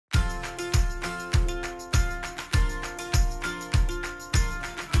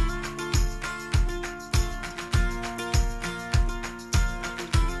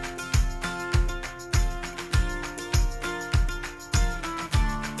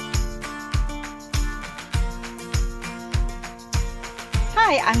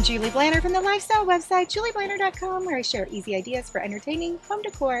Hi, I'm Julie Blanner from the lifestyle website julieblanner.com, where I share easy ideas for entertaining, home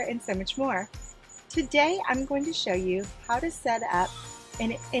decor, and so much more. Today I'm going to show you how to set up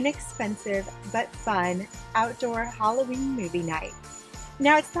an inexpensive but fun outdoor Halloween movie night.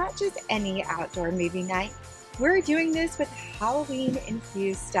 Now, it's not just any outdoor movie night. We're doing this with Halloween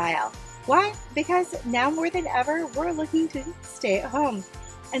infused style. Why? Because now more than ever, we're looking to stay at home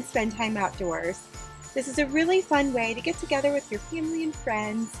and spend time outdoors. This is a really fun way to get together with your family and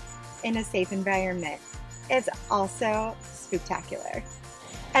friends in a safe environment. It's also spooktacular.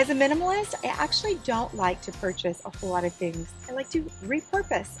 As a minimalist, I actually don't like to purchase a whole lot of things. I like to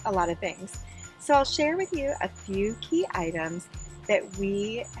repurpose a lot of things. So I'll share with you a few key items that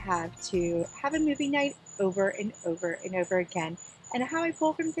we have to have a movie night over and over and over again, and how I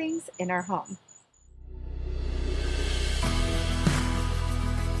pull from things in our home.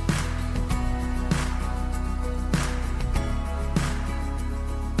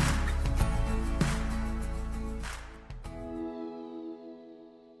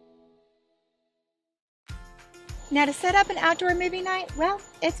 Now, to set up an outdoor movie night, well,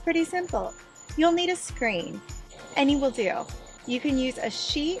 it's pretty simple. You'll need a screen. Any will do. You can use a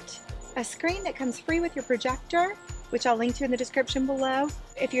sheet, a screen that comes free with your projector, which I'll link to in the description below.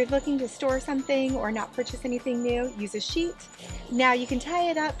 If you're looking to store something or not purchase anything new, use a sheet. Now, you can tie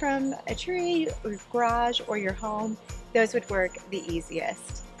it up from a tree or garage or your home. Those would work the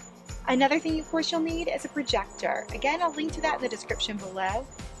easiest. Another thing, of course, you'll need is a projector. Again, I'll link to that in the description below.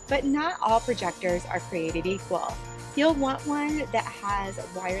 But not all projectors are created equal. You'll want one that has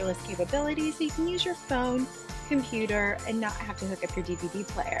wireless capabilities so you can use your phone, computer, and not have to hook up your DVD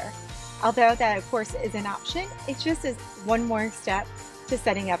player. Although that, of course, is an option, it just is one more step to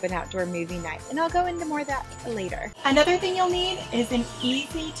setting up an outdoor movie night. And I'll go into more of that later. Another thing you'll need is an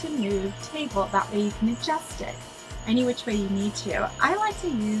easy-to-move table. That way you can adjust it any which way you need to. I like to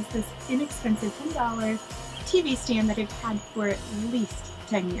use this inexpensive $10 TV stand that I've had for at least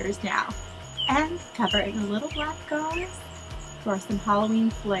 10 years now, and cover it in a little black gauze for some Halloween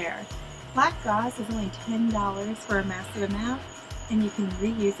flair. Black gauze is only $10 for a massive amount, and you can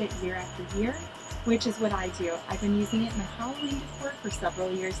reuse it year after year, which is what I do. I've been using it in my Halloween decor for several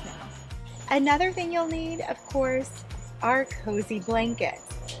years now. Another thing you'll need, of course, are cozy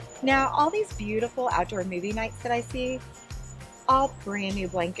blankets. Now, all these beautiful outdoor movie nights that I see, all brand new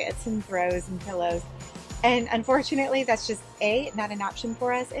blankets and throws and pillows. And unfortunately, that's just A, not an option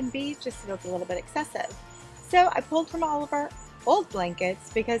for us, and B, just feels a little bit excessive. So I pulled from all of our old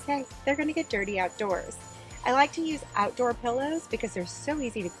blankets because, hey, they're gonna get dirty outdoors. I like to use outdoor pillows because they're so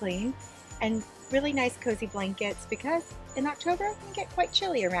easy to clean, and really nice cozy blankets because in October it can get quite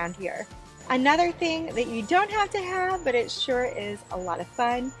chilly around here. Another thing that you don't have to have, but it sure is a lot of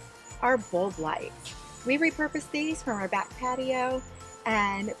fun, are bulb lights. We repurpose these from our back patio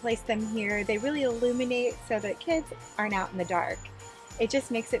and place them here. They really illuminate so that kids aren't out in the dark. It just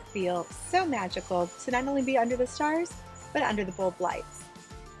makes it feel so magical to not only be under the stars, but under the bulb lights.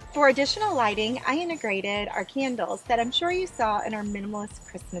 For additional lighting, I integrated our candles that I'm sure you saw in our minimalist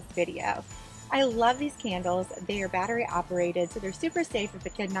Christmas video. I love these candles. They are battery operated, so they're super safe if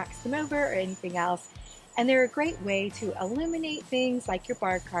a kid knocks them over or anything else. And they're a great way to illuminate things like your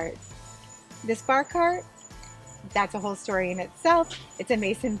bar carts. This bar cart, that's a whole story in itself. It's a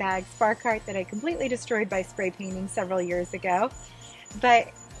mason bag bar cart that I completely destroyed by spray painting several years ago. But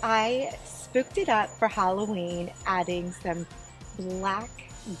I spooked it up for Halloween, adding some black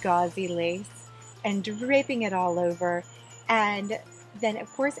gauzy lace and draping it all over. And then, of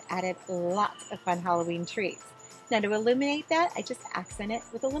course, added lots of fun Halloween treats. Now, to illuminate that, I just accent it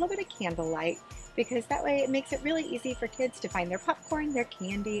with a little bit of candlelight, because that way it makes it really easy for kids to find their popcorn, their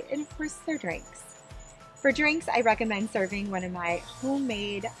candy, and of course their drinks. For drinks, I recommend serving one of my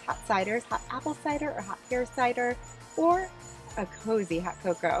homemade hot ciders, hot apple cider or hot pear cider, or a cozy hot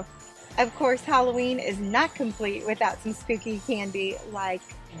cocoa. Of course, Halloween is not complete without some spooky candy like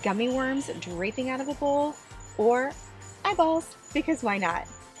gummy worms draping out of a bowl or eyeballs, because why not?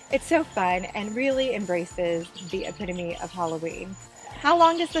 It's so fun and really embraces the epitome of Halloween. How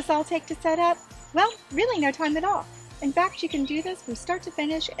long does this all take to set up? Well, really no time at all. In fact, you can do this from start to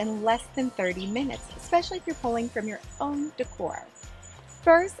finish in less than 30 minutes, especially if you're pulling from your own decor.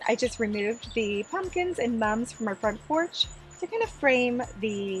 First, I just removed the pumpkins and mums from our front porch to kind of frame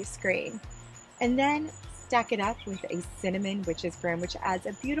the screen. And then stack it up with a cinnamon witch's broom, which adds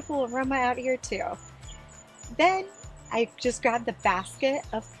a beautiful aroma out here too. Then I just grabbed the basket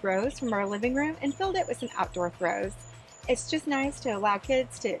of throws from our living room and filled it with some outdoor throws. It's just nice to allow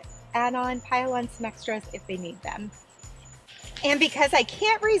kids to pile on some extras if they need them. And because I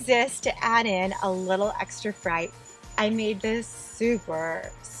can't resist to add in a little extra fright, I made this super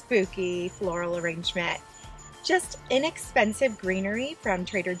spooky floral arrangement. Just inexpensive greenery from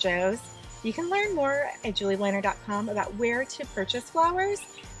Trader Joe's. You can learn more at julieblanner.com about where to purchase flowers,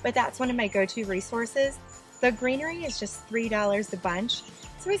 but that's one of my go-to resources. The greenery is just $3 a bunch,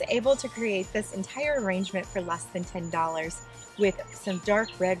 so I was able to create this entire arrangement for less than $10 with some dark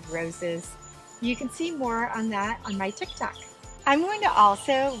red roses. You can see more on that on my TikTok. I'm going to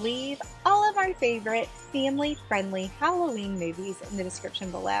also leave all of our favorite family-friendly Halloween movies in the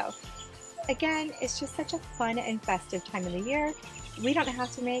description below. Again, it's just such a fun and festive time of the year. We don't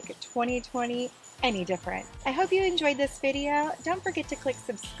have to make 2020 any different. I hope you enjoyed this video. Don't forget to click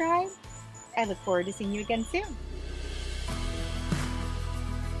subscribe. I look forward to seeing you again soon.